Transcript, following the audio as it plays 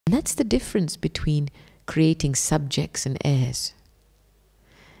And that's the difference between creating subjects and heirs.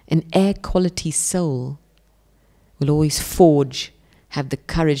 An air quality soul will always have the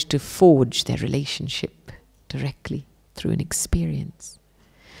courage to forge their relationship directly through an experience.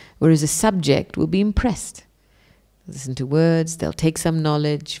 Whereas a subject will be impressed. Listen to words, they'll take some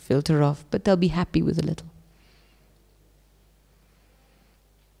knowledge, filter off, but they'll be happy with a little.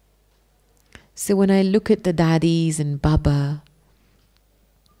 So when I look at the daddies and Baba,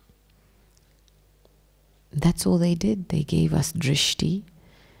 that's all they did. They gave us drishti,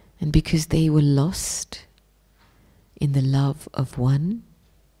 and because they were lost in the love of one,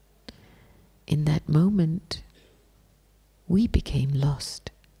 in that moment, we became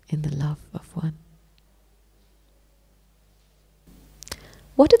lost in the love of one.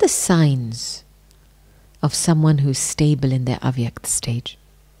 What are the signs of someone who's stable in their Avyakt stage?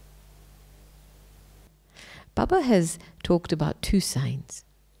 Baba has talked about two signs.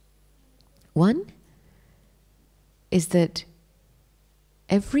 One is that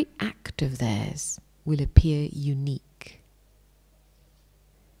every act of theirs will appear unique.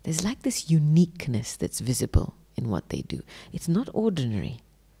 There's like this uniqueness that's visible in what they do. It's not ordinary.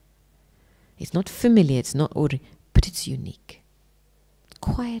 It's not familiar, it's not ordinary, but it's unique.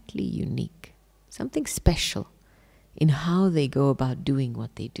 Quietly unique. Something special in how they go about doing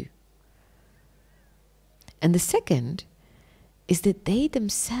what they do. And the second is that they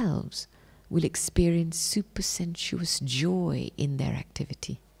themselves will experience super sensuous joy in their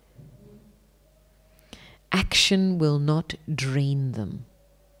activity. Action will not drain them,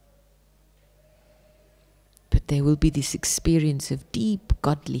 but there will be this experience of deep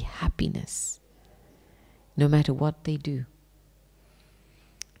godly happiness no matter what they do.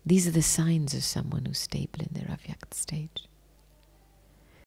 These are the signs of someone who's stable in their Avyakt stage.